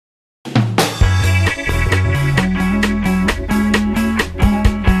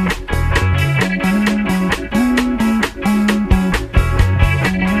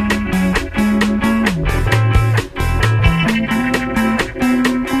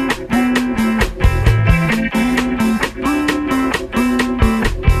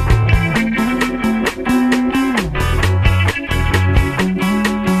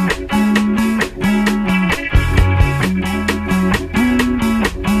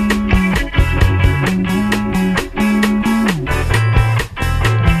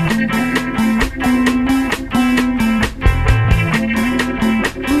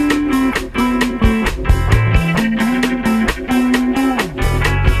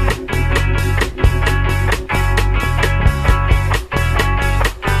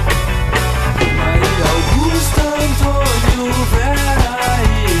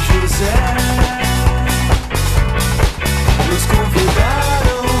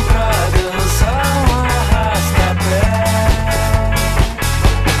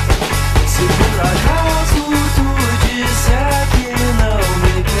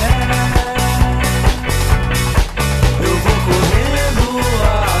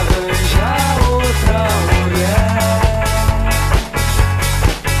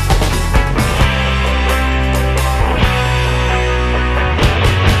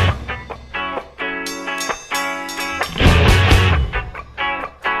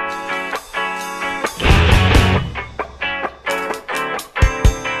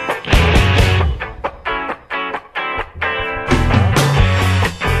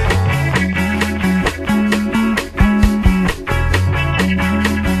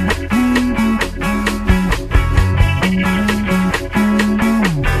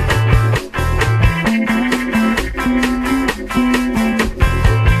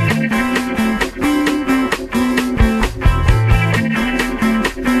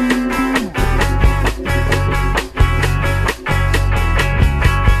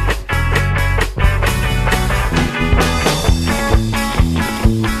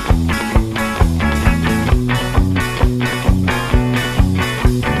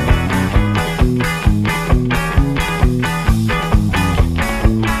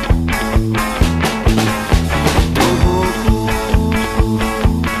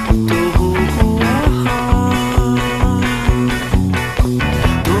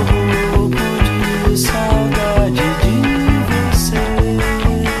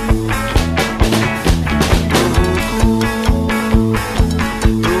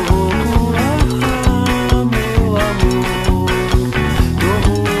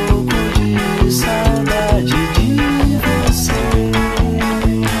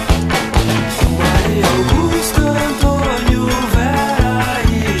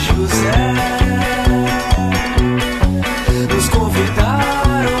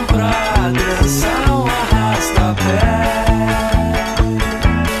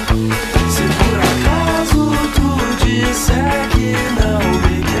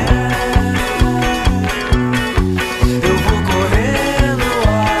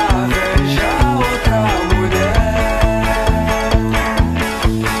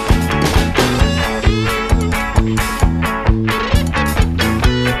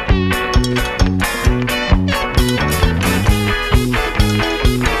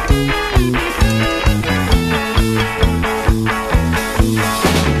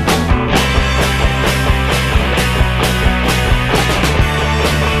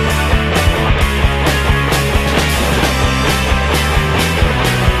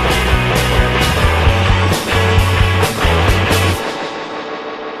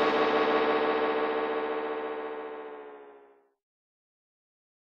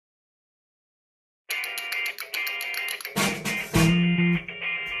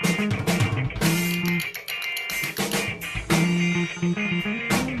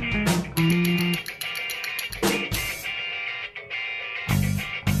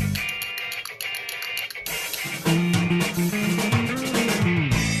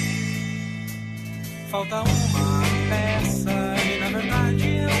Falta uma peça e na verdade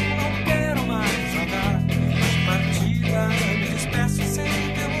eu não quero mais jogar. De partida me despeço sem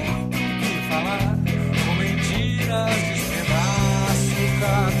ter muito o que falar. Com mentiras, despedaço,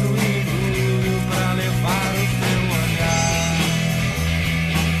 cato e embrulho pra levar o teu olhar.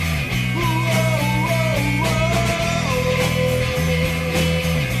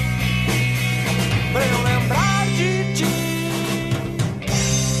 Pra eu lembrar de ti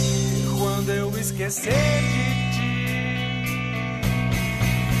quando eu esquecer de ti.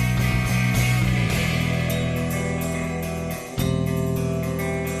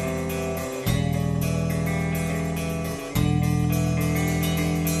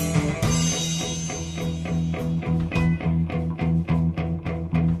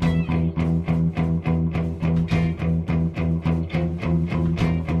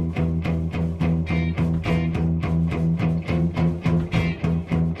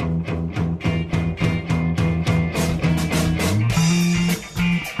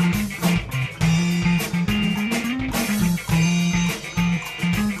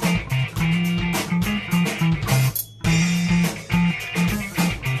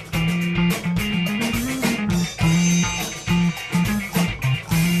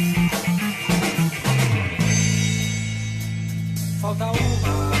 Falta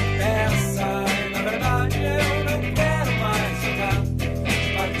uma peça e na verdade eu não quero mais jogar. De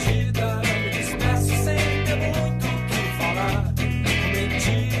partida me despeço sem ter muito o que falar. Com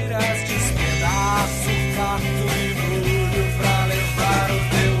mentiras, despedaço, cato e embrulho pra levar o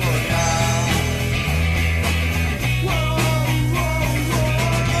teu olhar.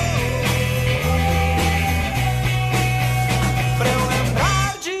 Pra eu lembrar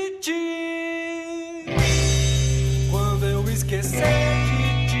de ti quando eu esquecer de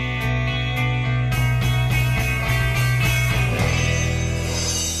ti.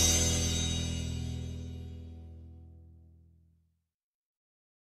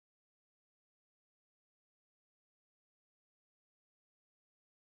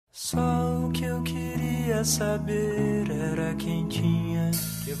 Só o que eu queria saber era quem tinha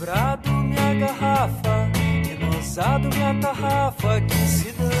quebrado minha garrafa, enosado minha tarrafa. Que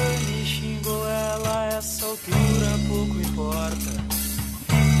se dane, xingou ela, essa altura pouco importa.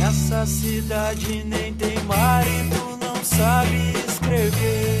 Nessa cidade nem tem mar e tu não sabe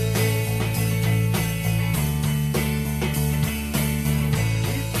escrever.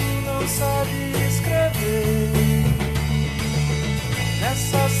 E tu não sabe escrever.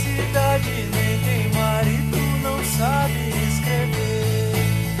 Nessa cidade nem tem mar e tu não sabe escrever.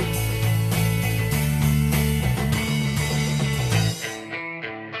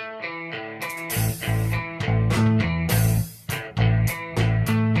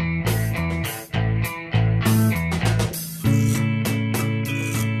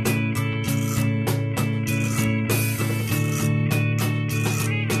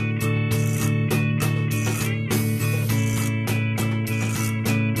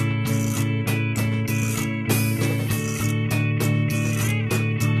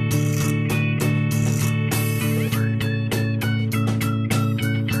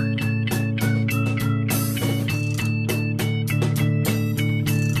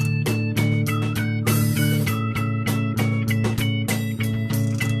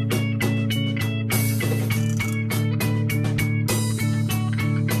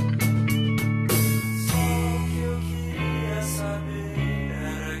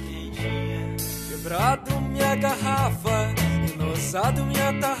 Quebrado minha garrafa, enosado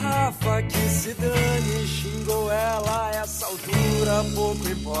minha tarrafa. Que se dane, xingou ela, essa altura pouco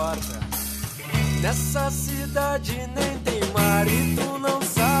importa. Nessa cidade nem tem mar e tu não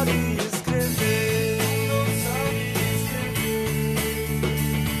sabe escrever. Não sabe escrever.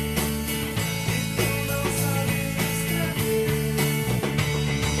 E tu não sabe escrever.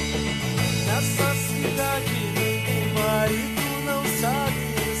 Nessa cidade nem tem mar e tu não sabe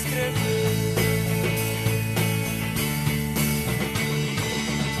escrever.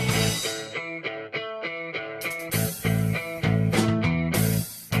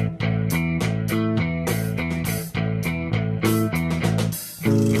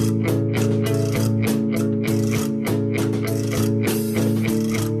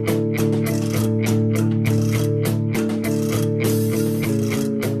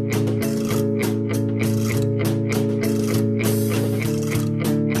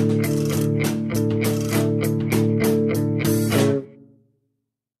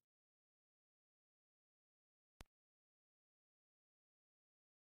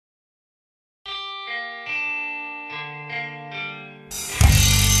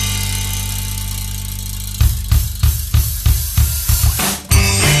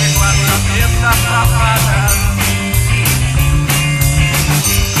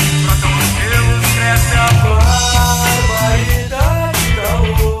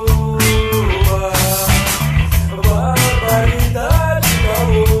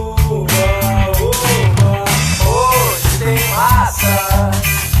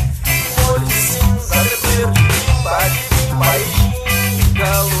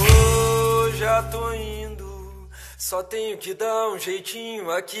 Só tenho que dar um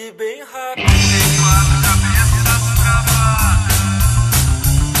jeitinho aqui bem rápido. Tem quatro cabeças travadas.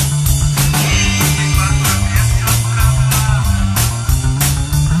 Tem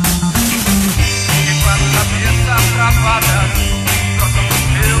quatro cabeças travadas. Trocam os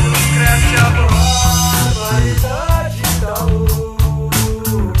pelos, cresce a barbaridade da lua.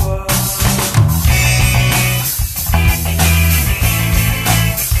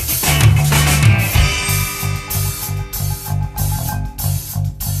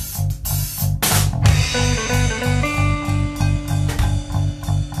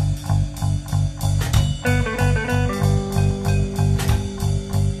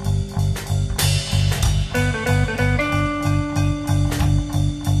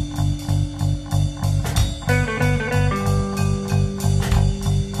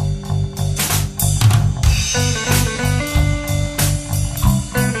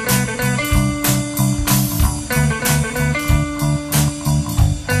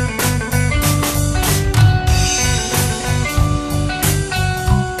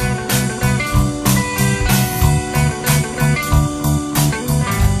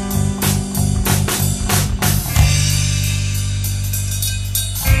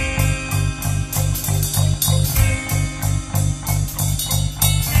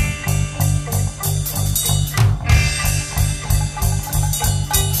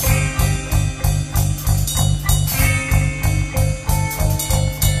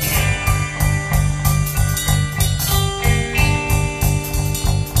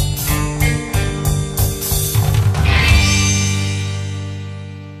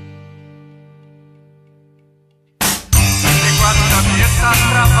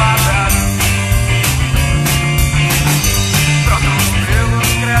 travadas. Trocam os pelos,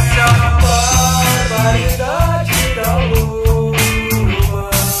 cresce a barbaridade da lua.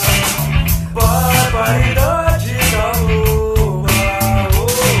 Barbaridade da lua.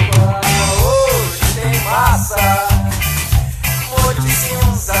 Hoje tem massa. Monte de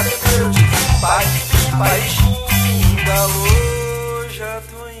cinza, tempero de pimba, e xinga. Já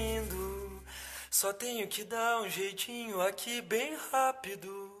tô indo. Só tenho que dar um jeitinho aqui bem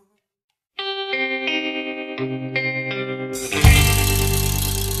rápido.